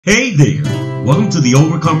Hey there! Welcome to the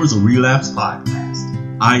Overcomers of Relapse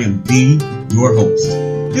Podcast. I am D, your host.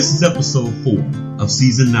 This is episode 4 of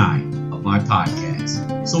season 9 of my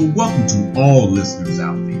podcast. So welcome to all listeners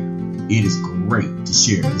out there. It is great to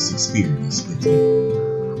share this experience with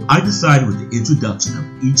you. I decided with the introduction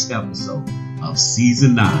of each episode of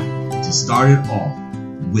season 9 to start it off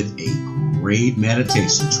with a great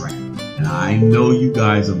meditation track. And I know you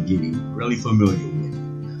guys are getting really familiar with it.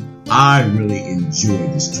 I really enjoy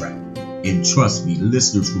this track, and trust me,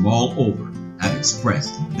 listeners from all over have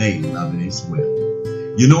expressed they love it as well.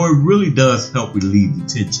 You know, it really does help relieve the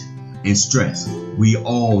tension and stress we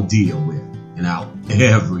all deal with in our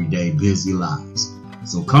everyday busy lives.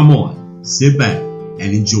 So come on, sit back and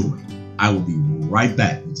enjoy. I will be right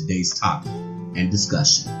back with today's topic and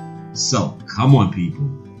discussion. So come on, people,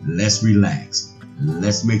 let's relax.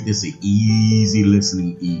 Let's make this an easy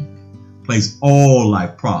listening evening. Place all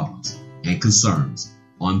life problems and concerns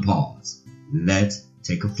on pause. Let's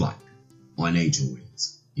take a flight on Angel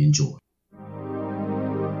Wings. Enjoy.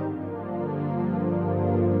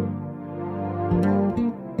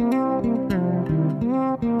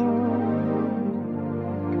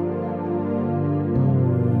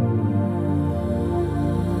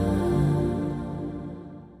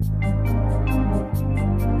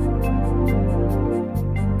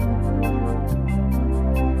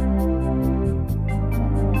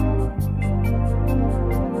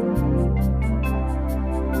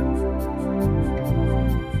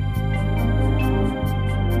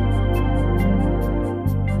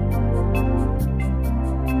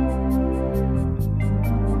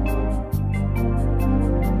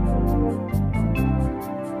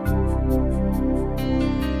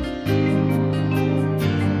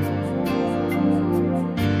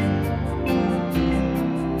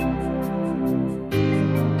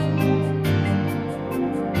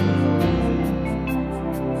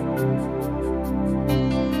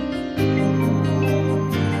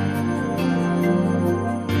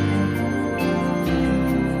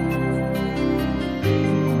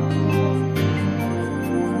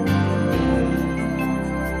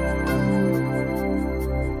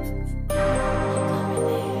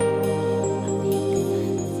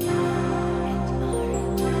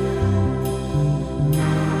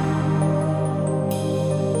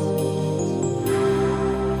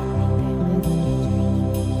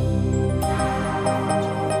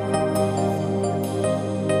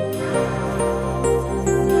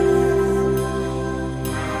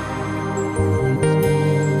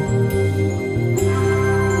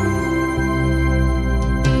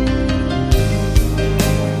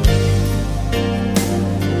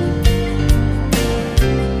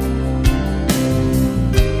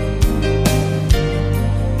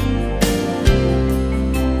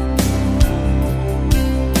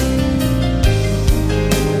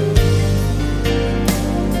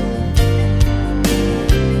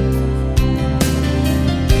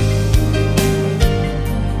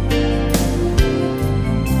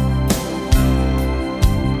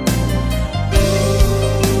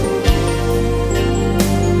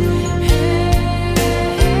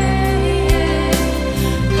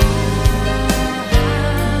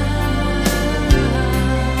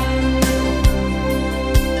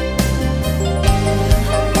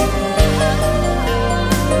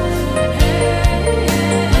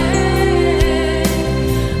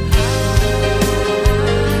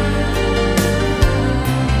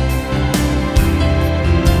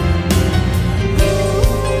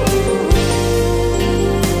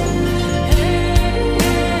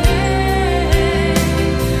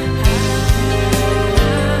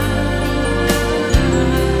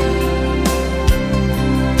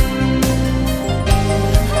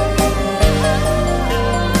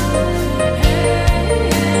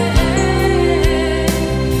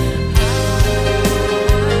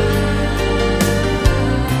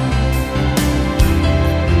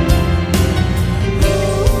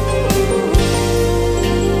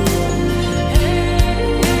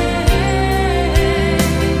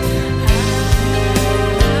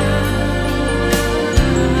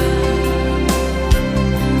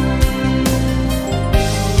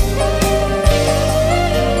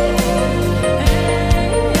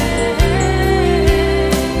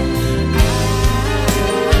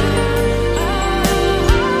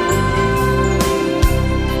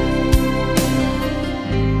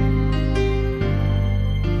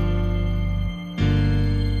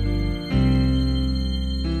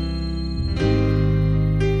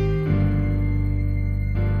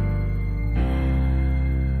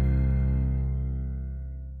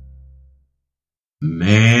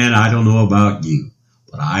 Man, I don't know about you,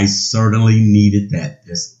 but I certainly needed that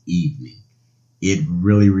this evening. It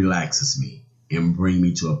really relaxes me and brings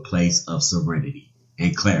me to a place of serenity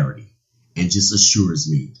and clarity and just assures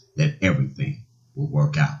me that everything will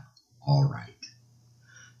work out all right.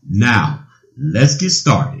 Now, let's get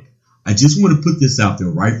started. I just want to put this out there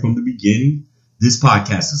right from the beginning. This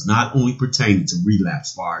podcast is not only pertaining to relapse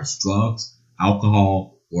as far as drugs,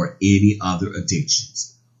 alcohol, or any other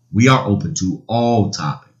addictions. We are open to all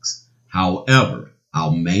topics. However,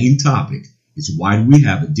 our main topic is why do we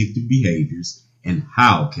have addictive behaviors and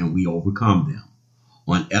how can we overcome them?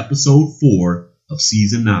 On episode 4 of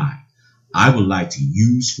season 9, I would like to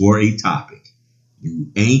use for a topic,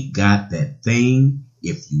 you ain't got that thing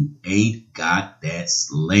if you ain't got that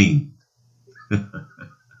sling.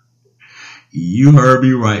 You heard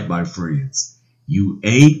me right, my friends. You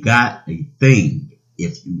ain't got a thing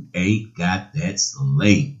if you ain't got that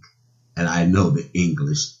sling. And I know the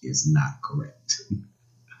English is not correct.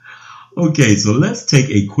 Okay, so let's take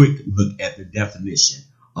a quick look at the definition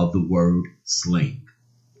of the word sling.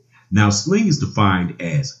 Now, sling is defined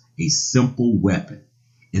as a simple weapon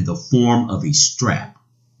in the form of a strap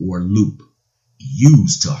or loop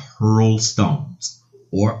used to hurl stones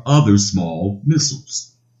or other small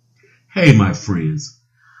missiles. Hey, my friends,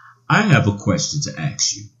 I have a question to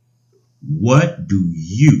ask you. What do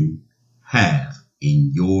you have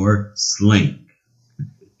in your sling?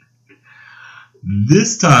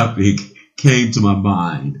 This topic came to my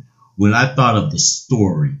mind when I thought of the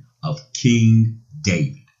story of King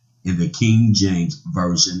David in the King James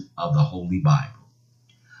Version of the Holy Bible.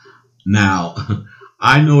 Now,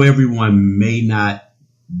 I know everyone may not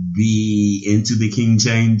be into the King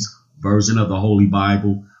James Version of the Holy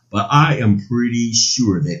Bible, but I am pretty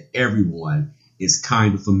sure that everyone is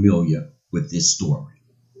kind of familiar with this story.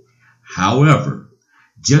 However,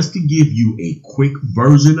 just to give you a quick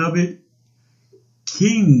version of it,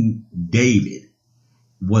 King David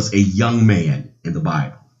was a young man in the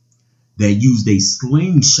Bible that used a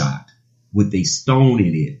slingshot with a stone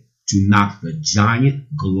in it to knock the giant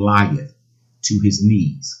Goliath to his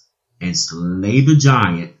knees and slay the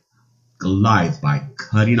giant Goliath by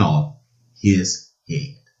cutting off his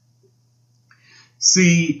head.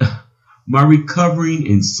 See, my recovering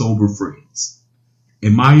and sober friends,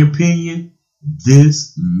 in my opinion,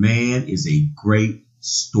 this man is a great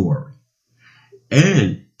story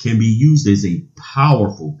and can be used as a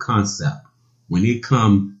powerful concept when it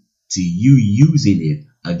comes to you using it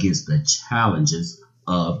against the challenges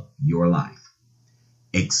of your life,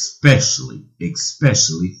 especially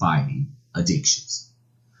fighting addictions.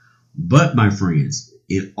 But my friends,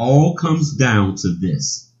 it all comes down to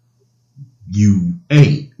this. You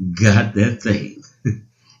ain't got that thing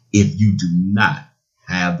if you do not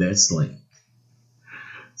have that sling.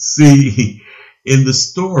 See, in the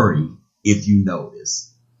story, if you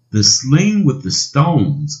notice, the sling with the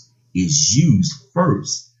stones is used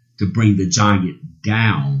first to bring the giant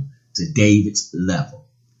down to David's level.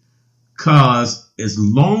 Cause as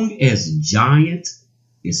long as giant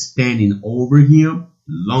is standing over him,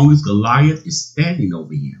 long as Goliath is standing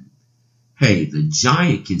over him, hey, the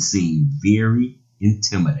giant can seem very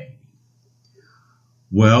intimidating.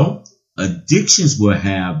 Well, addictions will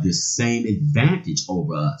have this same advantage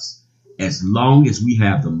over us as long as we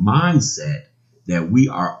have the mindset that we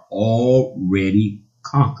are already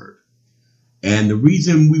conquered. And the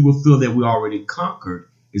reason we will feel that we're already conquered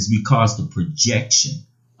is because the projection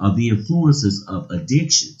of the influences of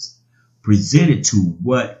addictions presented to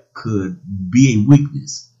what could be a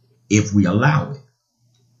weakness if we allow it,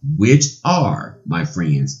 which are, my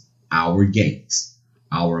friends, our gates,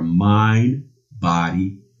 our mind,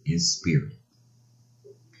 body, and spirit.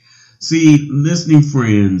 See, listening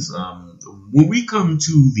friends, when we come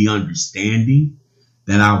to the understanding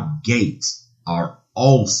that our gates are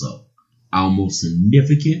also our most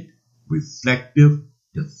significant, reflective,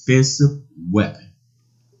 defensive weapon,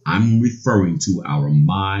 I'm referring to our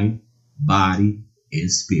mind, body,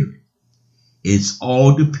 and spirit. It's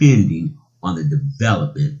all depending on the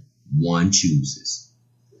development one chooses.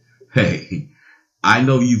 Hey, I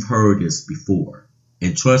know you've heard this before,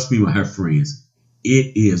 and trust me, my friends,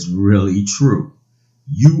 it is really true.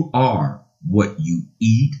 You are what you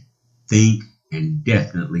eat, think, and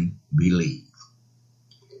definitely believe.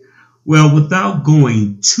 Well, without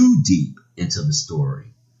going too deep into the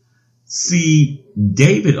story, see,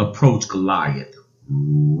 David approached Goliath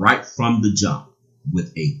right from the jump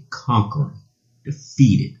with a conquering,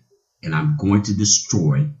 defeated, and I'm going to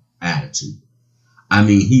destroy attitude. I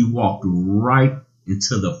mean, he walked right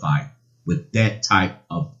into the fight with that type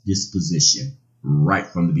of disposition right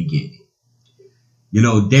from the beginning. You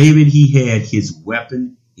know, David, he had his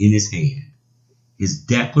weapon in his hand, his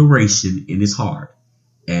declaration in his heart,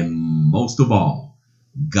 and most of all,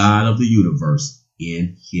 God of the universe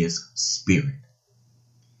in his spirit.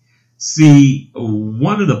 See,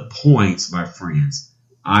 one of the points, my friends,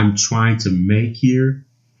 I'm trying to make here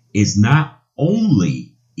is not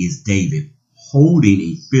only is David holding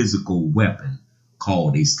a physical weapon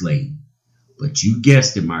called a sling, but you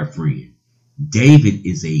guessed it, my friend, David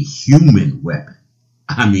is a human weapon.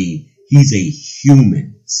 I mean, he's a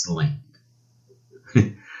human sling.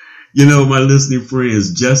 You know, my listening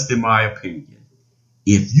friends, just in my opinion,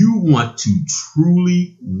 if you want to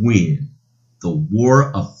truly win the war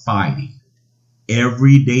of fighting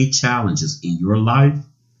everyday challenges in your life,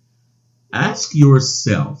 ask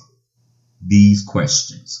yourself these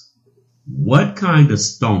questions. What kind of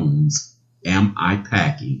stones am I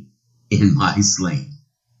packing in my sling?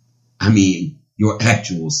 I mean, your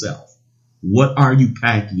actual self. What are you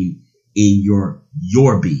packing in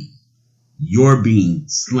your being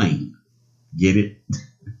sling? Get it?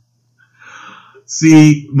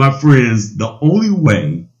 See, my friends, the only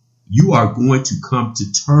way you are going to come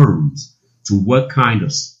to terms to what kind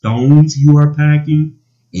of stones you are packing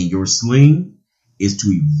in your sling is to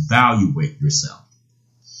evaluate yourself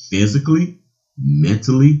physically,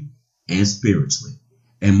 mentally, and spiritually.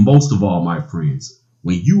 And most of all, my friends,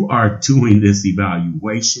 when you are doing this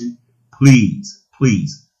evaluation, please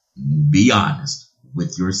be honest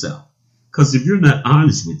with yourself. Because if you're not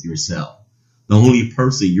honest with yourself, the only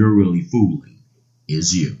person you're really fooling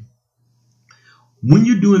is you. When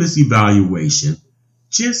you're doing this evaluation,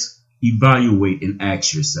 just evaluate and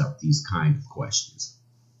ask yourself these kind of questions.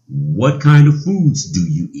 What kind of foods do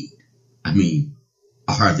you eat? I mean,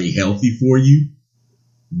 are they healthy for you?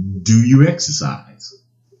 Do you exercise?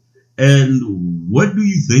 And what do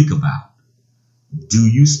you think about? Do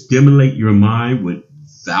you stimulate your mind with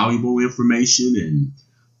valuable information and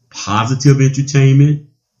positive entertainment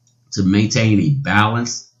to maintain a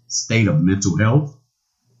balanced state of mental health?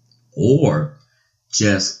 Or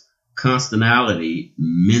just constantly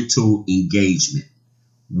mental engagement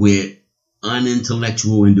with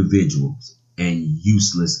unintellectual individuals and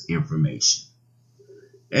useless information?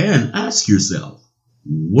 And ask yourself,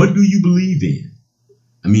 what do you believe in?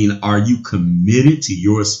 I mean, are you committed to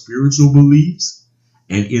your spiritual beliefs?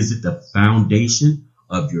 And is it the foundation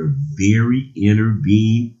of your very inner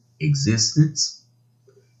being existence?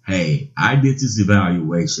 Hey, I did this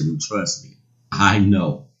evaluation and trust me, I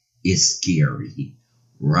know it's scary,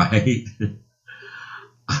 right?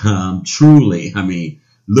 Truly, I mean,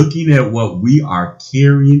 looking at what we are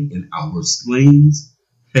carrying in our slings,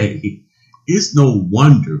 hey, it's no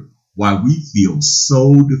wonder why we feel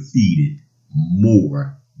so defeated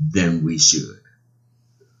more than we should.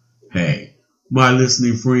 Hey, my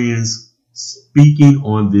listening friends, speaking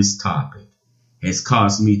on this topic has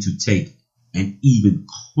caused me to take an even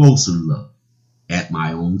closer look at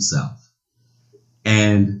my own self.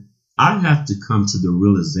 And I have to come to the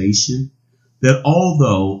realization that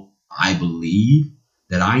although I believe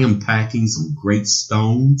that I am packing some great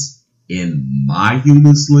stones in my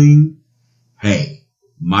human sling, hey,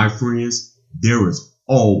 my friends, there is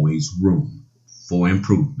always room for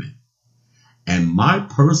improvement. And my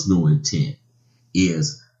personal intent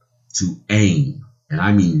is to aim, and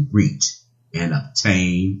I mean reach, and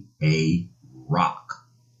obtain a rock.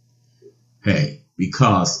 Hey,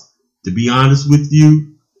 because to be honest with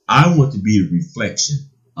you, I want to be the reflection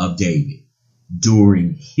of David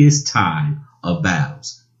during his time of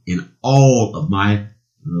battles in all of my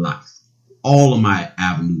life, all of my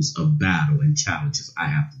avenues of battle and challenges I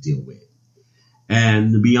have to deal with.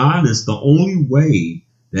 And to be honest, the only way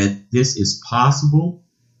that this is possible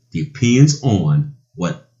depends on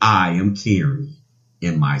what I am carrying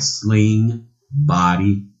in my sling,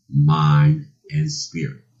 body, mind, and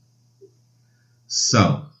spirit.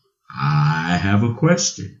 So, I have a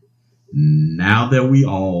question. Now that we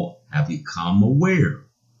all have become aware,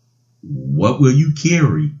 what will you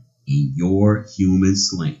carry in your human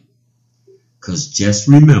sling? Because just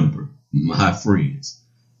remember, my friends,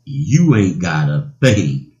 you ain't got a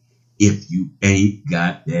thing if you ain't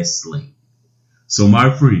got that sling. So,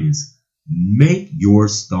 my friends, make your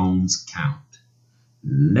stones count.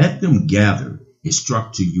 Let them gather and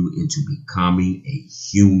structure you into becoming a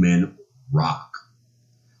human rock,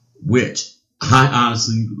 which I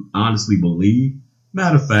honestly believe,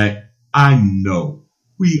 matter of fact, I know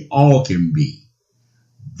we all can be.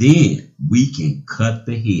 Then we can cut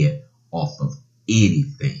the head off of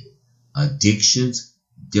anything: addictions,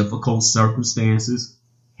 difficult circumstances,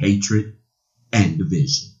 hatred, and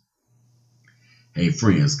division. Hey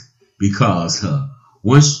friends, because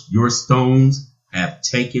once your stones have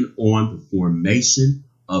taken on the formation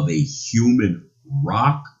of a human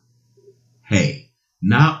rock, hey,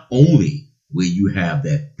 not only will you have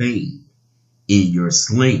that thing in your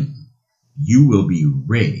sling, you will be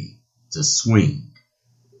ready to swing.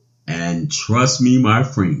 And trust me, my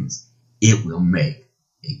friends, it will make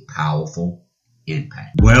a powerful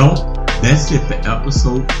impact. Well, that's it for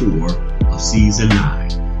episode 4 of season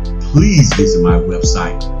 9. Please visit my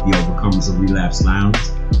website, The Overcomers of Relapse Lounge.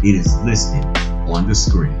 It is listed on the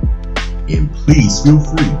screen. And please feel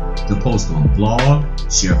free to post on blog,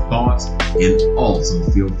 share thoughts, and also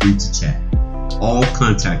feel free to chat. All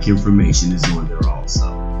contact information is on there also.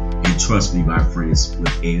 And trust me, my friends,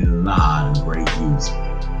 with a lot of great news.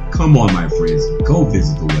 Come on, my friends, go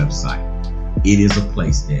visit the website. It is a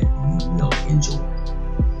place that you will enjoy.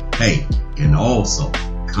 Hey, and also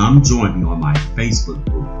come join me on my Facebook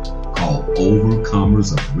group called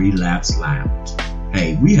Overcomers of Relapse Lounge.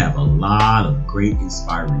 Hey, we have a lot of great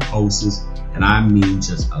inspiring posts, and I mean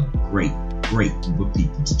just a great group of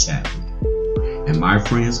people to chat with. And my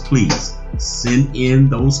friends, please send in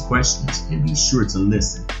those questions and be sure to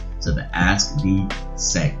listen to the Ask Me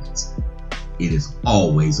segments. It is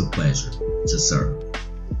always a pleasure to serve.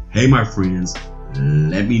 Hey, my friends,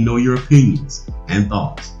 let me know your opinions and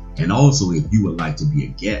thoughts, and also if you would like to be a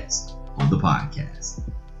guest on the podcast.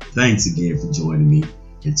 Thanks again for joining me,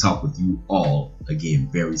 and talk with you all again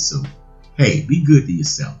very soon. Hey, be good to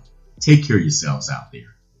yourself. Take care of yourselves out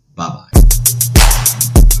there. Bye-bye.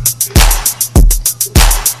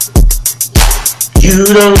 You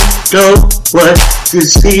don't know what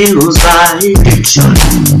this feels like. Addiction.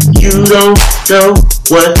 You don't know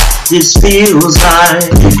what this feels like.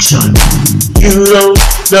 Addiction. You don't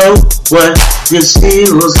know what this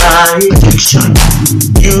feels like. Addiction.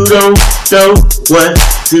 You don't know what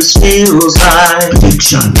this feels like.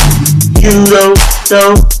 Addiction. You don't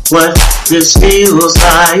know what this feels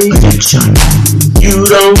like. Addiction. You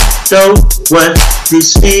don't know what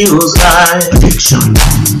this feels like. Addiction.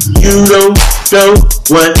 You don't know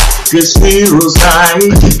what this feels like.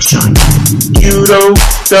 Addiction. You don't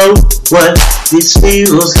know what this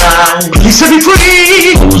feels like. You set me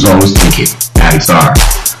free! I was always thinking, addicts are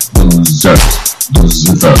losers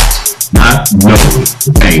and thugs, not knowing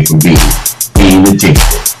the pain from being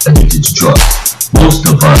addicted to drugs. Most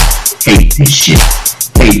of us hate this shit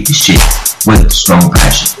with strong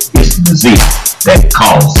passion. It's the disease that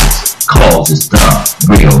causes the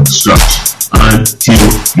real destruction. Until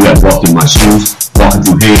you have walked in my shoes, walking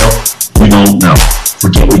through hell, you don't know.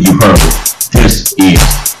 Forget what you heard. This is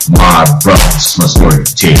my brother's story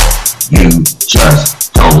to tell. You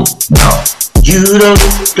just don't know. You don't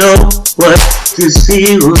know what this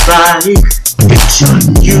feels like. Addiction.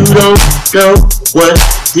 You don't know what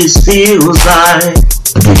this feels like.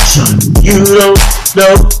 Addiction. You don't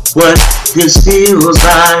know what this feels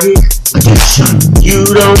like. Addiction. You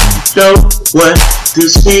don't know what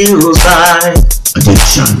this feels like.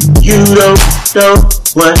 Addiction. You don't know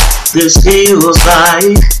what this feels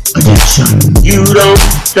like. Addiction. You don't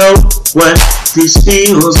know what this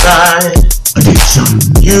feels like. Addiction.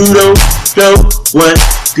 You don't know what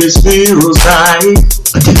this feels like.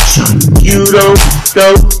 Addiction. You don't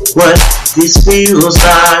know what this feels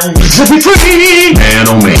like. Set me free! Man,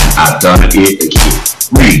 oh man, I've done it again.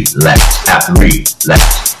 Relapse after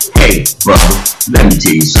relapse. Hey, brother, let me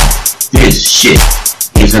tell you something. This shit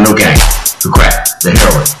isn't no game. The crack, the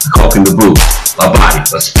heroin, the coke and the booze. My body,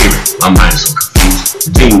 my spirit, my mind is so confused.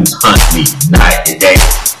 The demons hunt me night and day.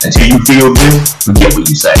 Until you feel this, forget what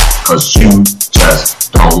you say, cause you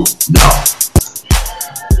just don't know.